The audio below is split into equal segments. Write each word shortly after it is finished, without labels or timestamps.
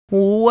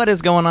What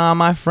is going on,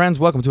 my friends?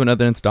 Welcome to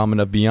another installment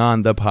of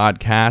Beyond the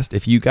Podcast.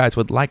 If you guys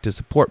would like to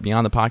support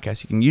Beyond the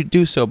Podcast, you can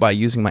do so by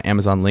using my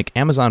Amazon link,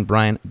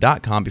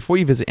 amazonbrian.com. Before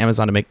you visit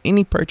Amazon to make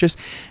any purchase,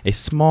 a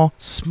small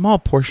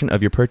portion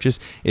of your purchase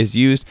is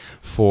used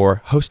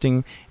for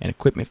hosting and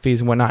equipment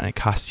fees and whatnot, and it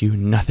costs you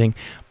nothing.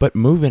 But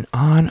moving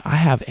on, I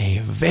have a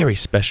very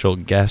special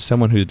guest,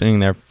 someone who's doing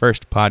their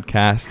first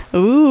podcast.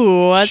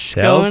 Ooh, what's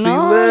going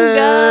on,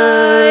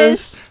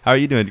 guys? How are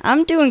you doing?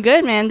 I'm doing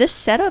good, man. This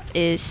setup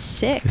is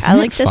sick. Isn't I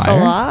like this fire?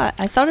 a lot.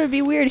 I thought it'd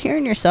be weird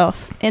hearing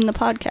yourself in the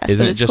podcast. Isn't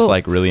but it it's just cool.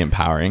 like really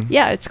empowering?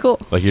 Yeah, it's cool.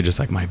 Like you're just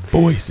like, my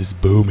voice is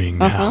booming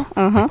now.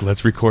 Like,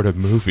 let's record a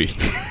movie,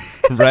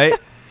 right?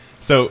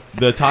 So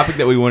the topic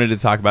that we wanted to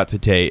talk about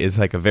today is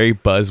like a very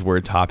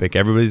buzzword topic.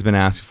 Everybody's been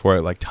asking for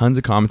it, like tons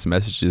of comments and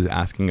messages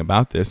asking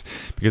about this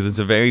because it's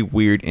a very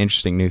weird,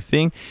 interesting new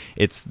thing.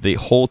 It's the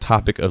whole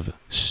topic of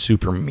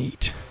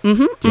SuperMeat. Do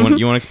you want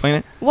to explain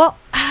it? Well,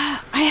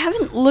 I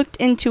haven't looked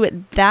into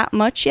it that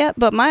much yet,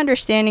 but my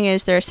understanding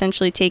is they're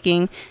essentially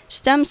taking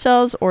stem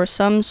cells or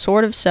some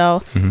sort of cell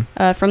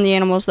from the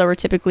animals that we're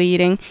typically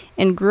eating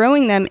and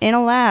growing them in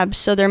a lab.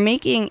 So they're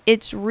making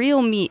it's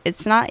real meat.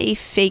 It's not a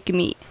fake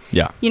meat.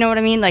 Yeah. You know what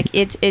I mean? Like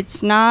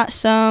it's not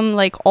some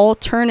like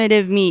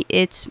alternative meat.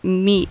 It's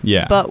meat,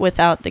 but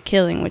without the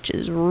killing, which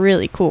is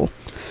really cool.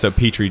 So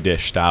petri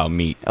dish style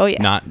meat. Oh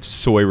yeah. Not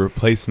soy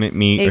replacement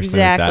meat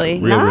exactly. or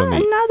something like that. Real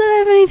meat. Not that I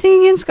have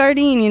anything against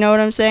Gardein, you know what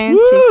I'm saying?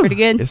 Woo! Tastes pretty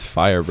good. It's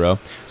fire, bro.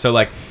 So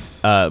like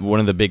one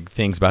of the big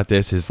things about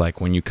this is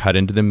like when you cut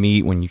into the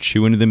meat, when you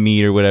chew into the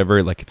meat or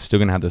whatever, like it's still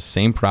gonna have those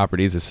same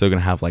properties. It's still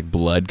gonna have like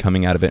blood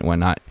coming out of it and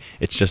whatnot.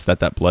 It's just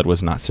that blood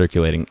was not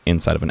circulating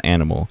inside of an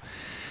animal.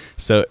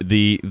 So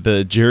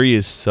the jury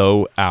is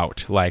so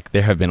out. Like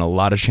there have been a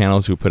lot of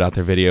channels who put out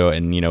their video,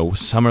 and you know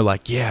some are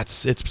like, yeah, it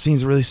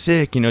seems really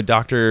sick. You know,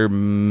 Dr.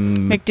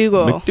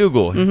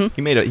 McDougall.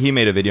 He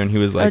made a video and he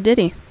was like, oh, did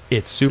he?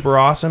 It's super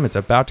awesome. It's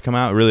about to come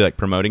out. Really like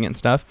promoting it and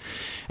stuff.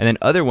 And then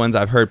other ones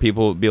I've heard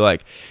people be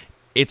like,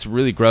 it's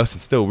really gross.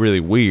 It's still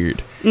really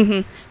weird.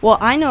 Well,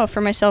 I know for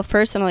myself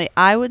personally,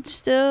 I would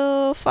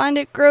still find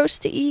it gross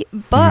to eat,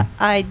 but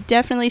I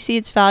definitely see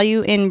its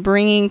value in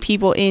bringing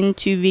people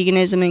into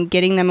veganism and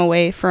getting them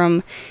away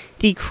from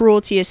the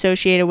cruelty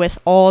associated with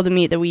all the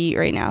meat that we eat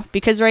right now.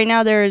 Because right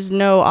now there is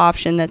no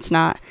option that's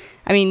not,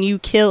 I mean, you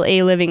kill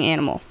a living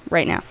animal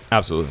right now.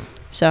 Absolutely.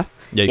 So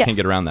yeah, you can't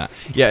get around that.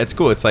 Yeah, it's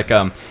cool. It's like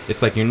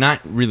you're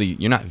not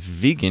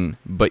vegan,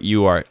 but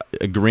you are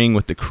agreeing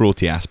with the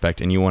cruelty aspect,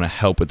 and you want to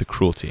help with the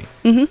cruelty.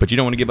 But you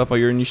don't want to give up all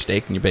your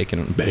steak and your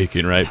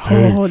bacon, right?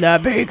 Oh,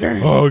 that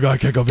bacon. Oh God, I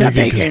can't go vegan.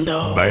 That bacon,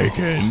 though.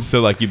 Bacon. So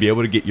like you'd be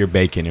able to get your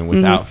bacon and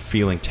without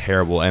feeling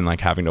terrible and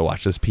like having to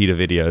watch those PETA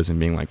videos and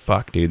being like,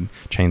 fuck, dude,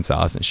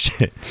 chainsaws and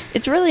shit.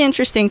 It's really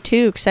interesting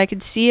too, because I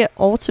could see it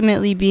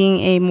ultimately being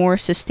a more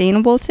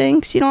sustainable thing,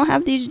 because you don't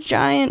have these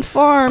giant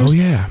farms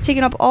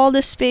taking up all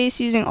this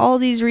space, using all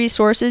these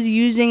resources,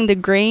 using the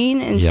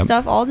grain and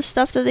stuff, all the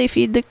stuff that they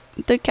feed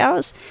the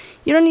cows.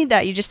 You don't need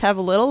that. You just have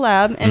a little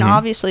lab, and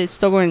obviously it's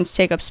still going to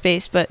take up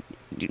space, but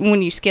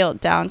when you scale it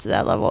down to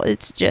that level,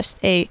 it's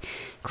just a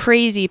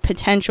crazy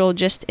potential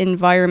just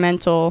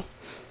environmental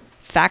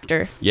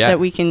factor that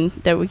we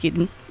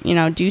can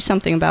do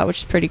something about, which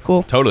is pretty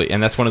cool. Totally.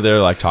 And that's one of their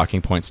like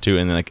talking points too,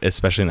 and like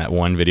especially in that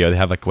one video they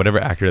have like whatever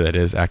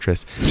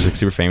actress, she's like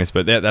super famous,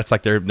 but that's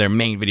like their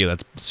main video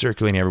that's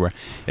circulating everywhere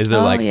is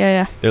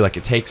they're they're like,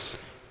 it takes,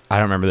 I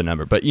don't remember the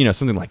number, but you know,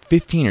 something like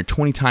 15 or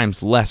 20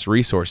 times less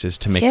resources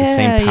to make the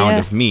same pound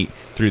of meat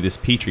through this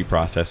petri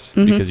process,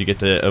 because you get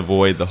to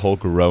avoid the whole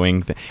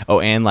growing thing.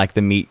 Oh, and like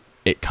the meat,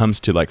 it comes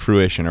to like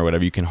fruition or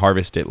whatever, you can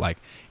harvest it like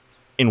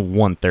in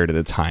 1/3 of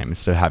the time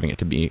instead of having it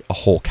to be a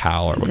whole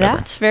cow or whatever.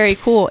 That's very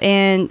cool.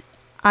 And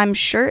I'm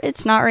sure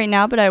it's not right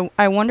now, but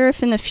I wonder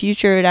if in the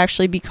future it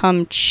actually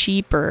become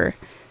cheaper,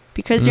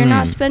 because you're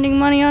not spending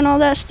money on all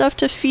that stuff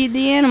to feed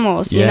the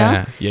animals, you know?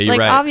 Yeah, you're like,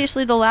 right.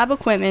 Obviously the lab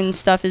equipment and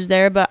stuff is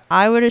there, but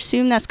I would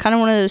assume that's kind of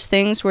one of those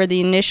things where the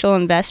initial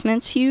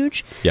investment's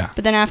huge. Yeah.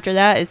 But then after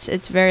that,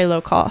 it's very low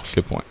cost.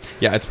 Good point.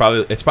 Yeah, it's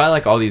probably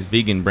like all these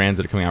vegan brands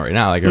that are coming out right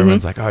now. Like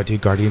everyone's like, oh,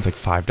 dude, Gardein's like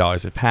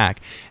 $5 a pack.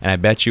 And I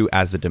bet you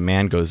as the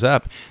demand goes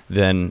up,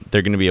 then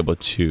they're going to be able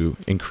to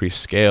increase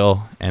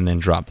scale and then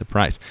drop the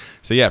price.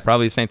 So yeah,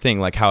 probably the same thing.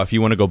 Like how if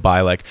you want to go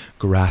buy like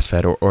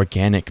grass-fed or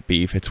organic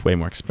beef, it's way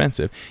more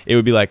expensive. It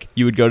would be like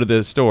you would go to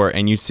the store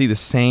and you'd see the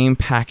same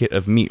packet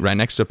of meat right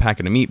next to a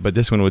packet of meat, but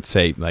this one would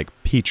say like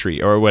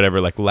Petri or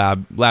whatever, like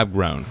lab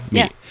grown meat.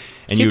 Yeah.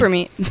 And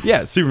SuperMeat.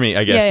 Yeah, SuperMeat,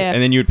 I guess. Yeah.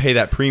 And then you would pay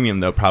that premium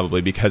though,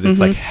 probably because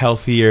it's like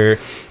healthier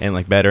and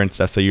like better and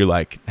stuff. So you're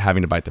like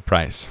having to bite the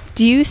price.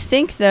 Do you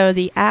think though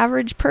the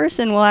average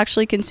person will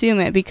actually consume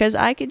it? Because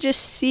I could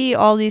just see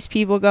all these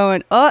people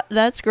going, oh,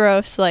 that's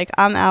gross. Like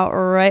I'm out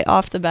right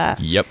off the bat.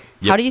 Yep.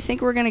 How do you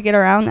think we're going to get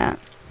around that?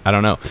 I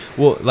don't know.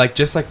 Well, like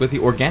just like with the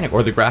organic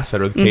or the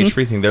grass-fed or the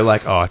cage-free thing, they're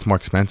like, oh, it's more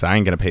expensive. I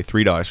ain't going to pay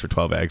 $3 for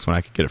 12 eggs when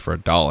I could get it for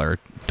 $1,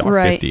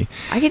 $1.50.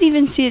 I could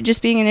even see it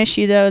just being an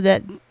issue, though,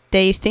 that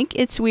they think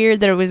it's weird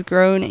that it was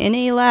grown in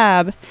a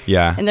lab.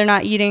 Yeah. And they're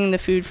not eating the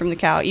food from the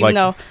cow, even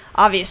though,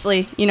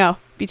 obviously, you know,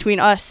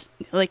 between us,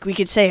 like we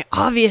could say,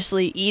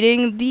 obviously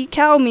eating the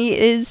cow meat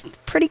is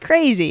pretty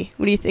crazy.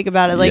 What do you think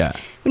about it? Like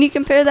when you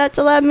compare that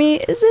to lab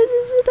meat, is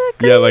it that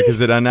crazy? Yeah, like is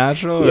it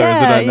unnatural or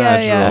is it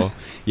unnatural?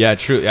 Yeah,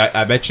 true.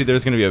 I bet you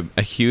there's going to be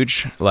a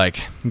huge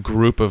like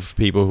group of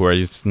people who are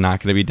just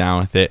not going to be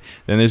down with it.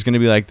 Then there's going to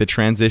be like the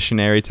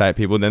transitionary type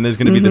people. Then there's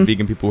going to be the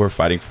vegan people who are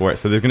fighting for it.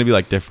 So there's going to be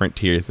like different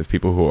tiers of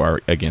people who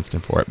are against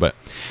him for it. But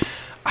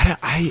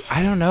I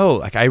don't know.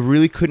 Like I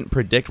really couldn't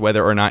predict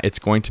whether or not it's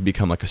going to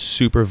become like a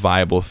super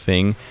viable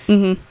thing,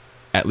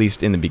 at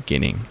least in the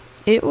beginning.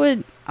 It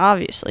would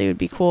obviously, it would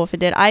be cool if it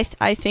did. I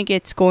think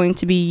it's going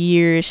to be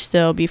years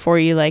still before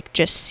you like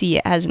just see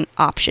it as an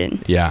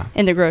option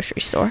in the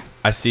grocery store.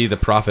 I see the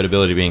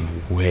profitability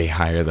being way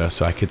higher though,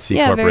 so I could see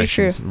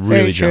corporations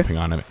really jumping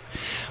on it.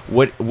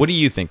 What do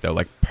you think though?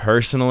 Like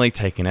personally,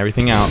 taking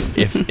everything out,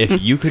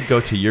 if you could go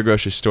to your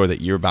grocery store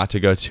that you're about to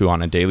go to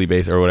on a daily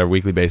basis or whatever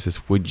weekly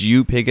basis, would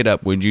you pick it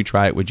up? Would you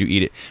try it? Would you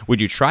eat it?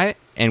 Would you try it?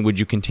 And would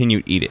you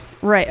continue to eat it?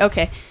 Right.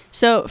 Okay.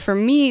 So for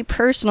me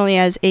personally,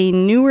 as a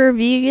newer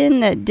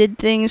vegan that did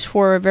things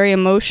for very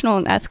emotional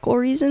and ethical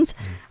reasons,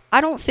 I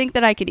don't think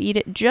that I could eat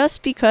it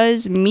just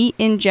because meat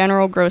in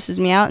general grosses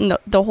me out. And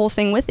the whole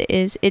thing with it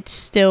is it's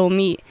still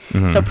meat.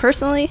 So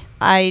personally,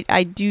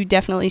 I do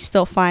definitely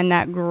still find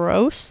that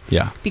gross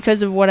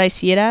because of what I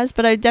see it as.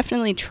 But I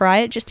definitely try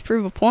it just to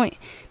prove a point,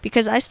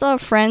 because I still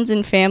have friends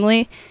and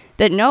family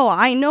that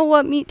I know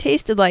what meat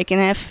tasted like.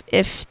 And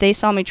if they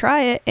saw me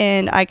try it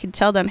and I could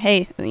tell them,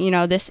 hey,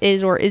 this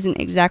is or isn't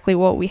exactly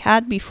what we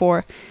had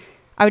before,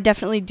 I would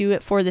definitely do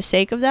it for the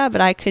sake of that.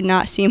 But I could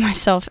not see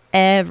myself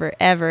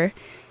ever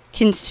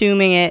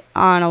consuming it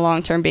on a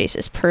long-term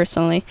basis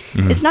personally.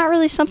 It's not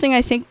really something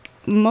I think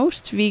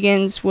most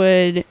vegans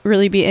would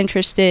really be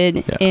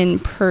interested in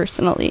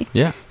personally.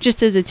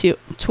 Just as a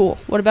tool.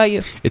 What about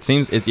you? It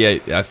seems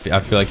I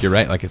feel like you're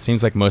right. Like it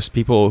seems like most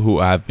people who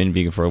have been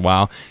vegan for a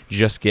while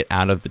just get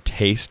out of the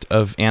taste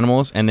of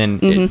animals, and then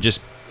it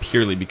just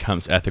purely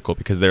becomes ethical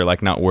because they're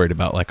like not worried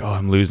about like, oh,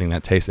 I'm losing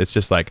that taste. It's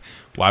just like,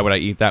 why would I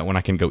eat that when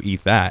I can go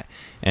eat that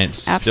and it's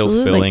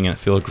still filling and it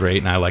feels great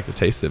and I like the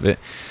taste of it.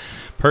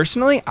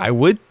 Personally, I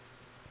would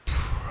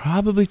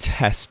probably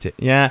test it.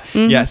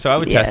 So I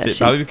would test it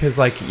probably because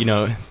like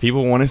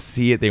people want to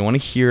see it, they want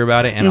to hear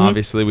about it, and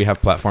obviously we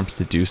have platforms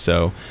to do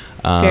so.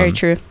 Very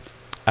true.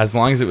 As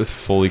long as it was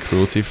fully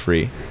cruelty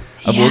free.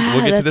 We'll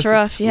get to this.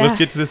 Rough. Let's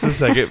get to this in a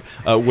second.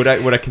 Would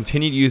I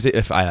continue to use it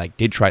if I like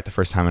did try it the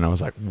first time and I was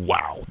like,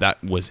 wow,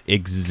 that was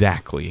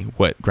exactly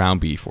what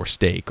ground beef or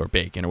steak or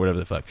bacon or whatever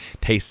the fuck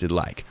tasted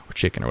like, or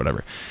chicken or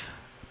whatever?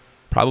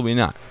 Probably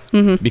not.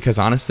 Because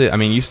honestly, I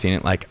mean, you've seen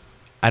it. Like,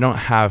 I don't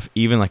have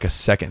even like a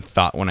second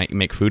thought when I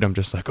make food. I'm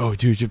just like, oh,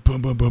 dude, just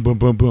boom, boom, boom, boom,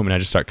 boom, boom, and I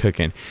just start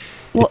cooking.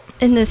 Well,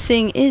 and the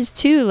thing is,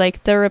 too,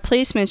 like the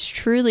replacements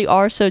truly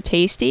are so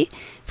tasty.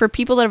 For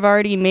people that have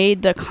already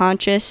made the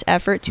conscious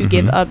effort to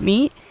give up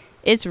meat,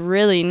 it's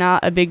really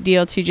not a big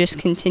deal to just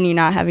continue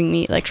not having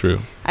meat. Like,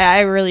 true.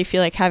 I really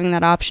feel like having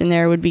that option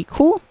there would be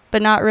cool,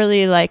 but not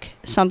really like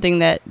something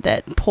that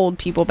pulled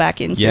people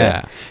back into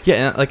it.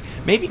 And like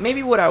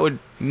maybe what I would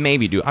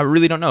do, I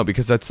really don't know,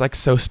 because that's like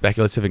so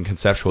speculative and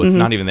conceptual. It's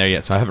not even there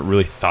yet, so I haven't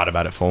really thought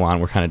about it full on.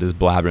 We're kind of just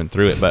blabbering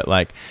through it, but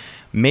like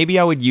maybe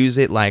I would use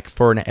it like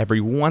for an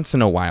every once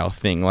in a while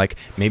thing. Like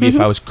maybe if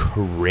I was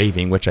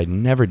craving, which I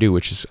never do,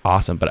 which is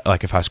awesome, but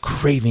like if I was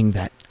craving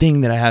that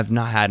thing that I have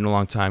not had in a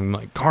long time,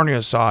 like carne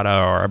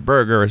asada or a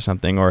burger or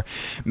something, or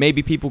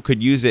maybe people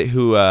could use it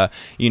who,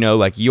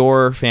 like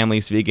your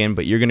family's vegan,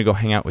 but you're going to go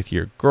hang out with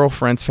your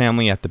girlfriend's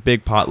family at the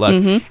big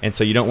potluck. And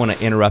so you don't want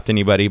to interrupt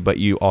anybody, but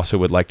you also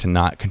would like to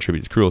not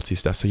contribute to cruelty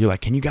stuff. So you're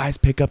like, can you guys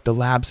pick up the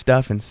lab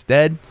stuff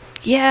instead?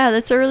 Yeah,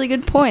 that's a really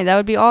good point. That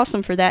would be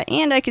awesome for that.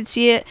 And I could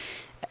see it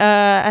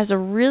as a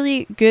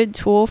really good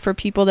tool for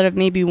people that have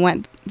maybe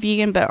went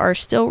vegan but are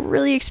still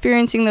really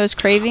experiencing those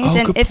cravings.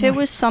 And if it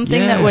was something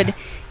that would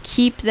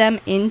keep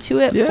them into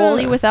it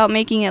fully without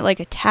making it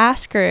like a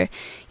task, or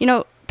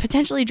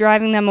potentially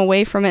driving them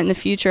away from it in the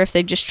future if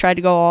they just tried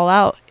to go all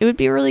out, it would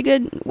be a really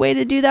good way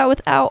to do that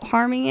without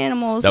harming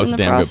animals in the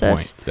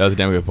process. That was a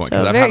damn good point.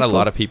 Because I've had a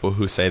lot of people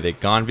who say they've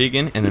gone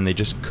vegan and then they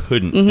just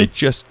couldn't. They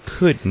just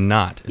could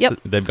not. So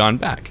they've gone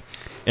back.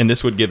 And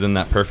this would give them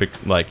that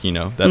perfect,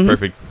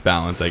 perfect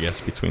balance, I guess,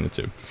 between the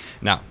two.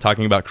 Now,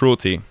 talking about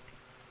cruelty,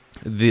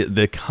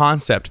 the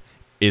concept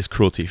is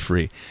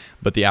cruelty-free,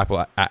 but the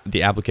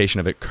application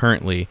of it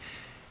currently,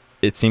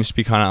 it seems to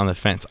be kind of on the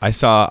fence. I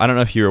don't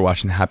know if you were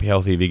watching the Happy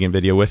Healthy Vegan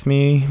video with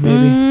me,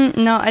 maybe?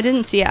 No, I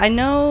didn't see it. I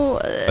know.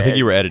 I think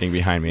you were editing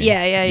behind me.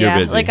 Yeah. You're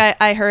busy. Like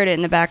I heard it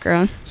in the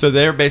background. So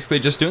they're basically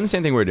just doing the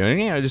same thing we're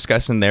doing,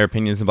 discussing their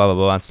opinions and blah, blah,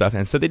 blah and stuff.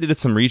 And so they did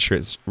some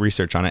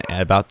research on it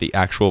about the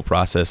actual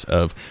process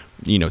of,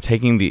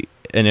 taking the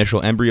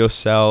initial embryo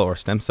cell or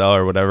stem cell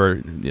or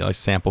whatever,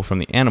 sample from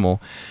the animal.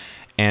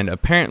 And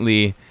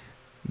apparently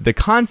the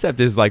concept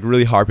is like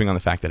really harping on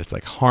the fact that it's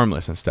like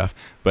harmless and stuff,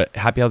 but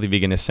Happy Healthy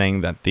Vegan is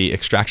saying that the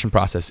extraction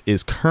process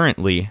is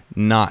currently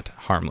not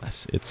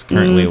harmless. It's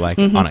currently like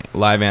on a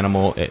live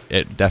animal.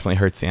 It definitely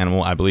hurts the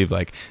animal. I believe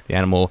like the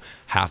animal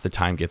half the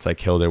time gets like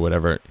killed or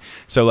whatever.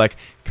 So like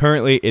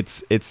currently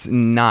it's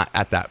not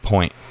at that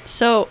point.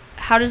 So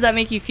how does that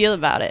make you feel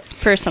about it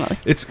personally?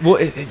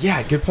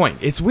 Yeah, good point.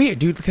 It's weird,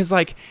 dude, because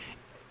like,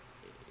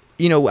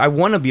 you know, I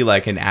want to be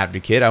like an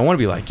advocate. I want to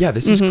be like, yeah,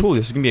 this is cool.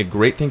 This is going to be a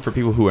great thing for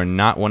people who are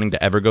not wanting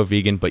to ever go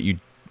vegan, but you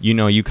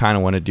kind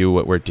of want to do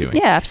what we're doing.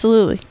 Yeah,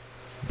 absolutely.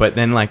 But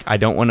then like, I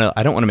don't want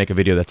to make a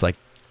video that's like,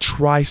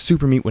 try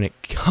SuperMeat when it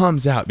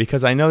comes out,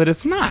 because I know that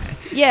it's not.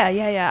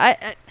 Yeah.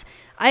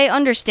 I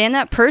understand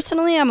that.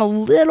 Personally, I'm a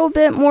little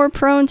bit more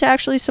prone to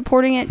actually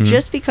supporting it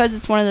just because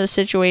it's one of those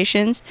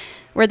situations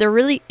where there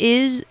really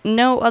is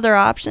no other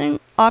option.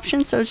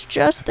 So it's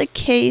just the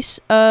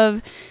case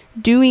of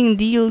doing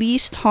the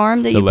least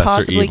harm that you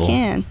possibly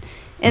can.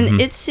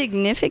 And it's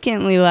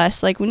significantly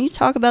less. Like when you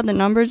talk about the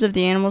numbers of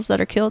the animals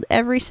that are killed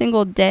every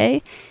single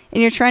day,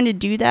 and you're trying to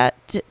do that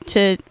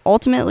to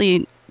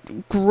ultimately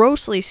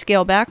grossly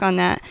scale back on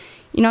that,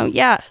 you know,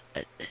 yeah,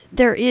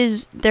 there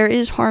is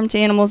harm to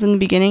animals in the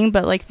beginning,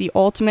 but like the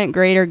ultimate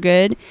greater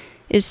good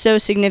is so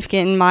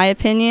significant in my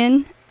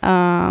opinion.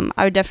 I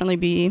would definitely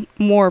be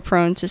more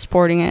prone to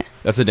supporting it.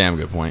 That's a damn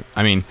good point.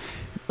 I mean,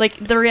 like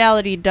the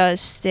reality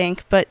does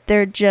stink, but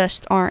there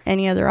just aren't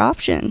any other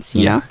options,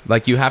 you know?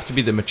 Like you have to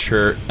be the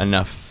mature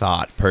enough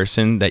thought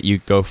person that you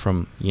go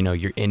from, you know,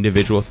 your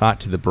individual thought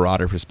to the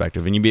broader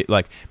perspective. And you be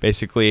like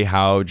basically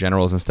how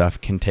generals and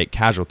stuff can take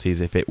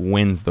casualties if it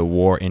wins the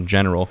war in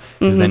general,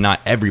 because then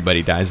not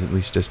everybody dies, at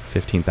least just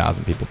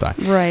 15,000 people die.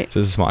 Right. So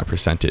it's a smaller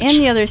percentage. And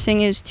the other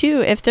thing is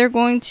too, if they're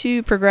going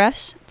to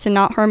progress to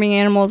not harming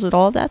animals at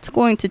all, that's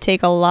going to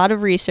take a lot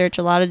of research,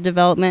 a lot of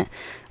development,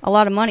 a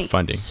lot of money.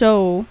 Funding.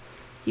 So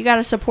you got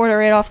to support it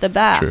right off the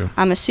bat. True.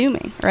 I'm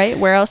assuming, right?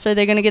 Where else are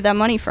they going to get that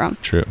money from?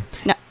 True.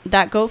 Now,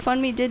 that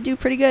GoFundMe did do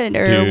pretty good,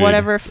 or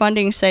whatever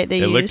funding site they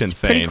used. It looked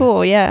insane. Pretty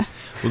cool, yeah.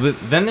 Well,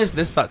 then there's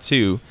this thought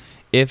too.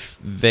 If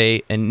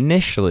they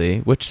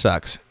initially, which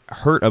sucks,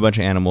 hurt a bunch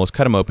of animals,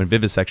 cut them open,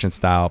 vivisection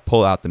style,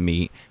 pull out the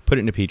meat, put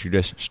it in a petri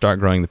dish, start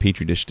growing the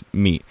petri dish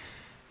meat.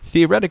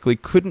 Theoretically,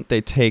 couldn't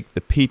they take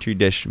the petri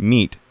dish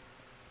meat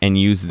and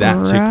use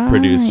that to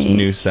produce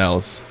new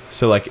cells?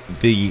 So like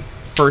the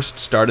first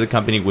start of the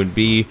company would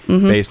be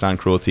based on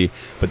cruelty,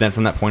 but then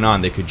from that point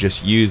on they could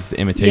just use the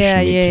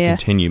imitation meat to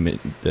continue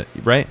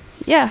right?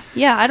 Yeah,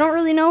 I don't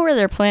really know where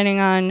they're planning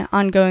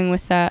on going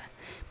with that,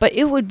 but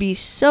it would be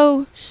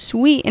so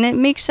sweet, and it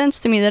makes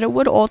sense to me that it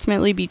would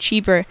ultimately be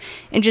cheaper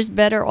and just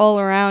better all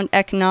around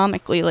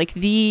economically, like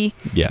the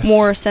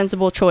more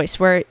sensible choice,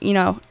 where, you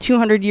know,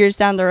 200 years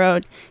down the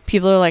road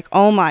people are like,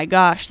 oh my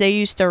gosh, they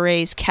used to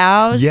raise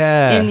cows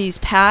in these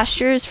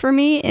pastures for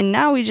me, and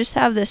now we just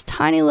have this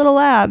tiny little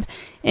lab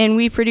and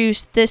we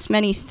produce this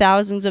many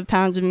thousands of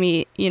pounds of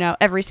meat, you know,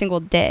 every single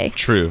day.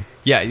 True.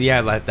 Yeah,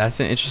 like, that's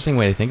an interesting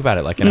way to think about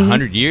it. Like in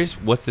 100 years,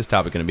 what's this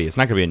topic going to be? It's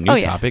not going to be a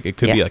new topic. It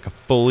could be like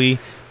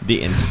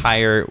the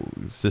entire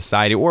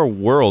society or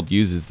world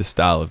uses this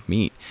style of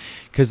meat.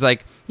 Because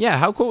like, yeah,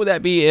 how cool would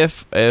that be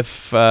if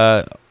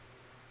I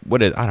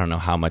don't know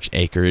how much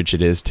acreage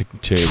it is to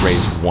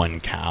raise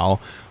one cow,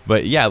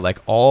 but yeah, like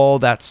all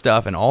that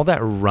stuff and all that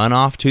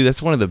runoff too.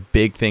 That's one of the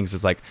big things,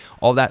 is like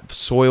all that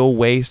soil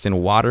waste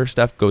and water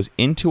stuff goes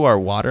into our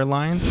water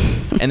lines.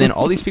 And then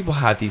all these people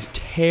have these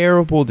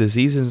terrible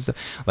diseases and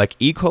stuff. Like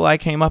E. coli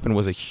came up and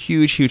was a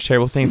huge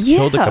terrible thing. It's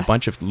killed like a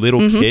bunch of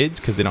little kids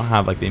because they don't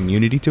have like the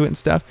immunity to it and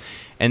stuff.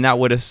 And that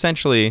would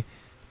essentially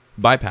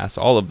bypass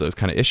all of those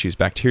kind of issues,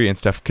 bacteria and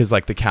stuff, because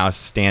like the cows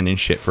stand in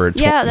shit for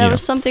that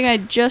was something I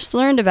just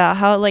learned about,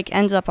 how it like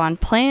ends up on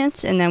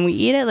plants and then we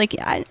eat it. Like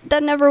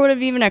that never would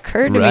have even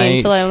occurred to me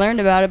until I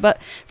learned about it. But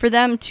for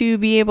them to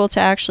be able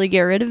to actually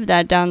get rid of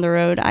that down the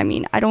road, I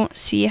mean, I don't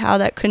see how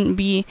that couldn't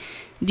be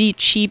the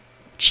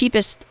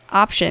cheapest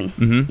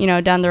option, you know,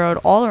 down the road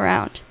all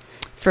around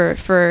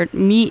for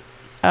meat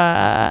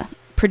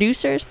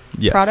producers,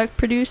 product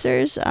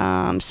producers,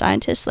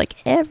 scientists, like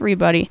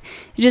everybody.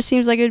 It just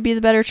seems like it would be the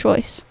better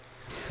choice.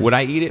 Would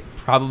I eat it?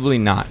 Probably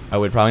not. I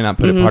would probably not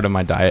put it part of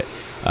my diet.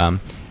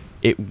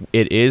 It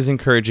is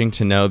encouraging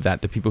to know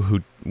that the people who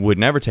would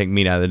never take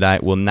meat out of the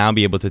diet will now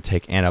be able to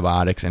take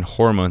antibiotics and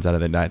hormones out of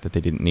the diet that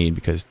they didn't need,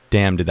 because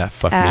damn, did that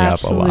fuck me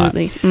up a lot.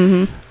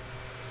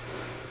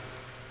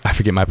 I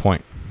forget my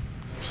point.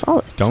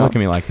 Solid. Don't look at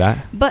me like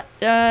that. But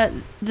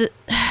the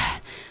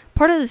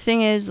part of the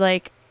thing is,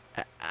 like,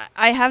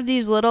 I have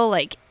these little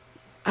like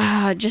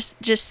just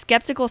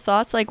skeptical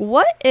thoughts, like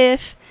what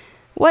if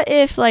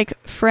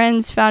like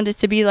friends found it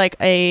to be like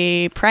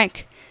a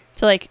prank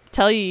to like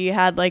tell you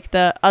had like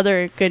the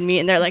other good meat,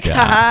 and they're like,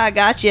 haha,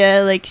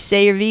 gotcha, like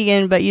say you're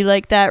vegan but you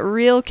like that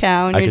real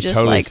cow, and you're just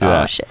totally like,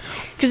 oh shit,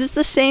 because it's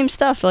the same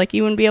stuff. Like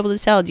you wouldn't be able to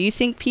tell. Do you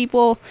think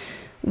people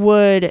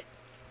would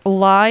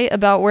lie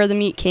about where the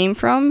meat came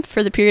from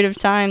for the period of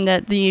time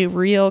that the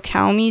real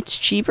cow meat's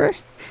cheaper?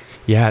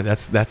 Yeah,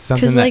 that's something.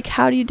 Because like,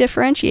 how do you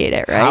differentiate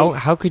it, right?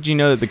 How could you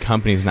know that the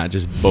company's not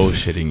just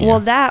bullshitting you?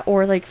 Well, that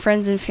or like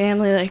friends and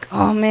family, like,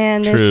 oh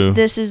man,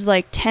 this is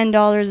like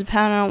 $10 a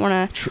pound.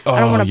 I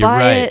don't want to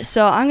buy it.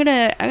 So I'm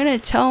gonna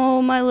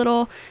tell my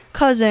little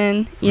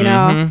cousin, you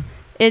know,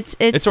 it's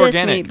this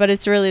organic meat, but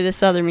it's really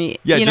this other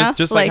meat. Yeah, you know?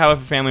 just like how if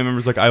a family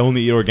member's like, I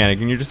only eat organic,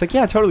 and you're just like,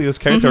 yeah, totally, those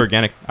carrots are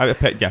organic.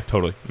 Yeah,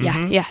 totally. Yeah,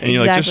 and exactly.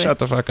 you're like, just shut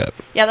the fuck up.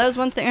 Yeah, that was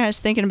one thing I was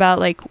thinking about.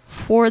 Like,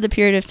 for the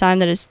period of time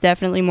that is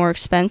definitely more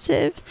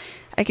expensive,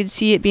 I could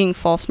see it being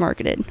false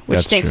marketed,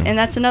 which stinks. True. And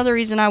that's another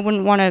reason I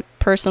wouldn't want to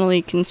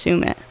personally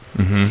consume it.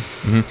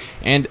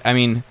 And I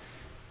mean,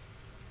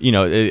 you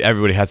know,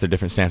 everybody has their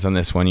different stance on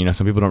this one. You know,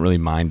 some people don't really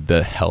mind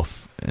the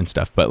health and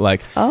stuff, but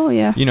like,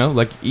 you know,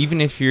 like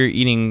even if you're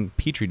eating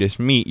petri dish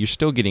meat, you're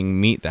still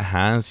getting meat that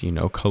has, you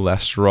know,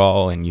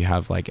 cholesterol, and you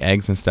have like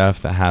eggs and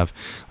stuff that have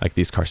like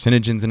these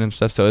carcinogens in them and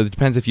stuff. So it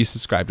depends if you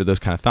subscribe to those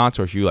kind of thoughts,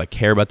 or if you like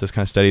care about those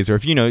kind of studies, or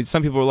if, you know,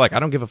 some people are like, I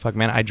don't give a fuck,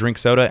 man. I drink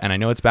soda and I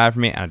know it's bad for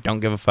me, and I don't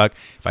give a fuck.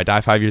 If I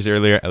die 5 years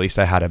earlier, at least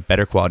I had a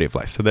better quality of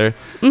life. So there's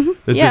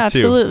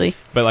absolutely.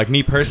 But like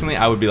me personally,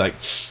 I would be like,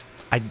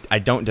 I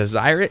don't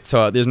desire it,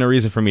 so there's no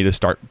reason for me to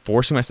start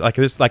forcing myself. Like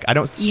this, like I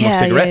don't smoke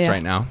cigarettes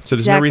right now, so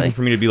there's no reason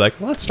for me to be like,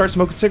 well, let's start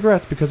smoking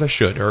cigarettes because I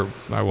should, or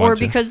I want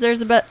to. Or because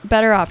there's a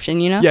better option,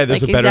 you know? Yeah,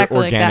 there's like a better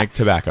organic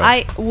tobacco.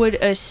 I would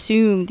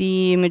assume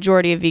the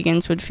majority of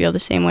vegans would feel the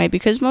same way,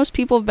 because most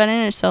people have been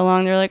in it so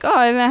long, they're like, oh,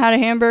 I haven't had a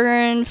hamburger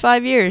in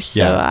 5 years,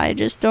 so I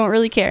just don't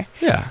really care.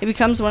 Yeah. It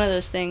becomes one of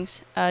those things.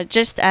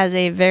 Just as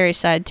a very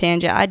side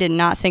tangent, I did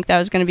not think that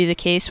was going to be the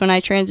case when I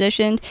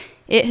transitioned.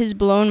 It has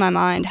blown my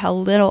mind how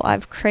little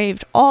I've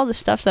craved all the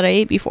stuff that I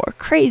ate before.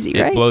 Crazy,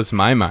 right? It blows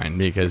my mind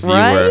because you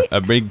were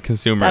a big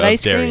consumer of dairy. That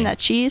ice cream, that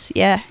cheese,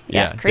 yeah,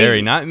 crazy.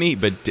 Dairy, not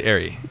meat, but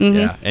dairy.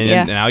 Yeah,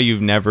 and now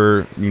you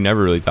never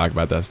really talk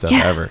about that stuff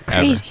ever.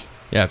 Crazy.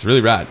 Yeah, it's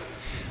really rad.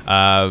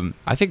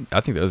 I think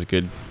that was a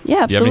good. Yeah,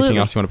 absolutely. Do you have anything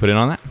else you want to put in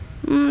on that?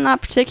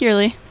 Not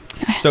particularly.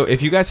 So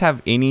if you guys have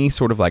any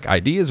sort of like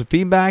ideas or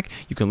feedback,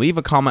 you can leave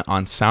a comment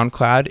on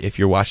SoundCloud if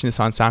you're watching this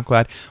on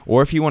SoundCloud,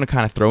 or if you want to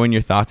kind of throw in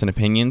your thoughts and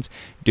opinions,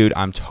 dude,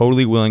 I'm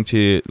totally willing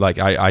to, like,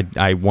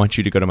 I want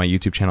you to go to my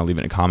YouTube channel, leave it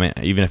in a comment,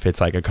 even if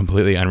it's like a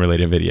completely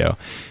unrelated video,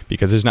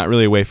 because there's not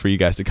really a way for you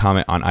guys to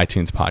comment on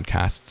iTunes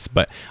podcasts.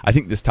 But I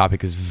think this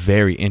topic is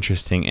very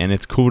interesting, and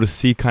it's cool to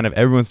see kind of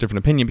everyone's different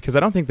opinion, because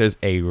I don't think there's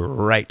a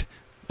right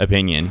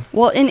opinion.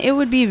 Well, and it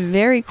would be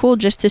very cool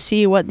just to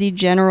see what the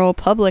general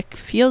public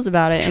feels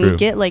about it. And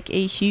get like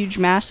a huge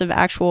massive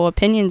actual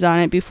opinions on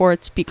it before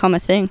it's become a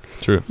thing.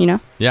 True. You know?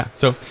 Yeah.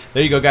 So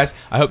there you go, guys.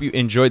 I hope you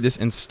enjoyed this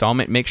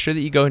installment. Make sure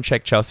that you go and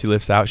check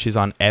ChelseaLifts out. She's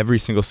on every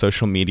single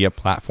social media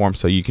platform,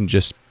 so you can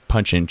just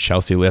punch in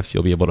ChelseaLifts.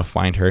 You'll be able to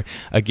find her.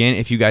 Again,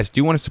 if you guys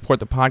do want to support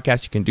the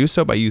podcast, you can do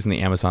so by using the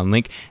Amazon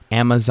link,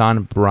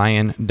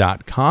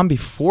 amazonbrian.com,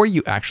 before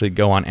you actually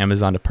go on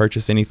Amazon to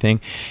purchase anything.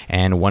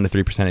 And 1 to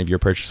 3% of your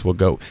purchase will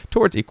go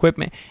towards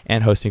equipment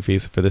and hosting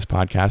fees for this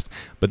podcast.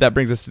 But that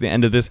brings us to the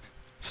end of this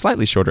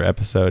slightly shorter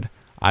episode.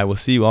 I will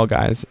see you all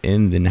guys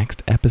in the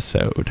next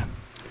episode.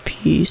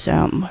 Peace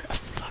out,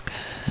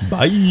 motherfucker.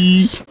 Bye.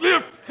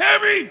 Lift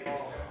heavy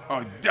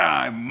or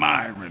die,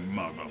 MIRIN,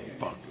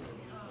 motherfucker.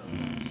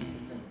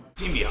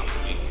 Team me up.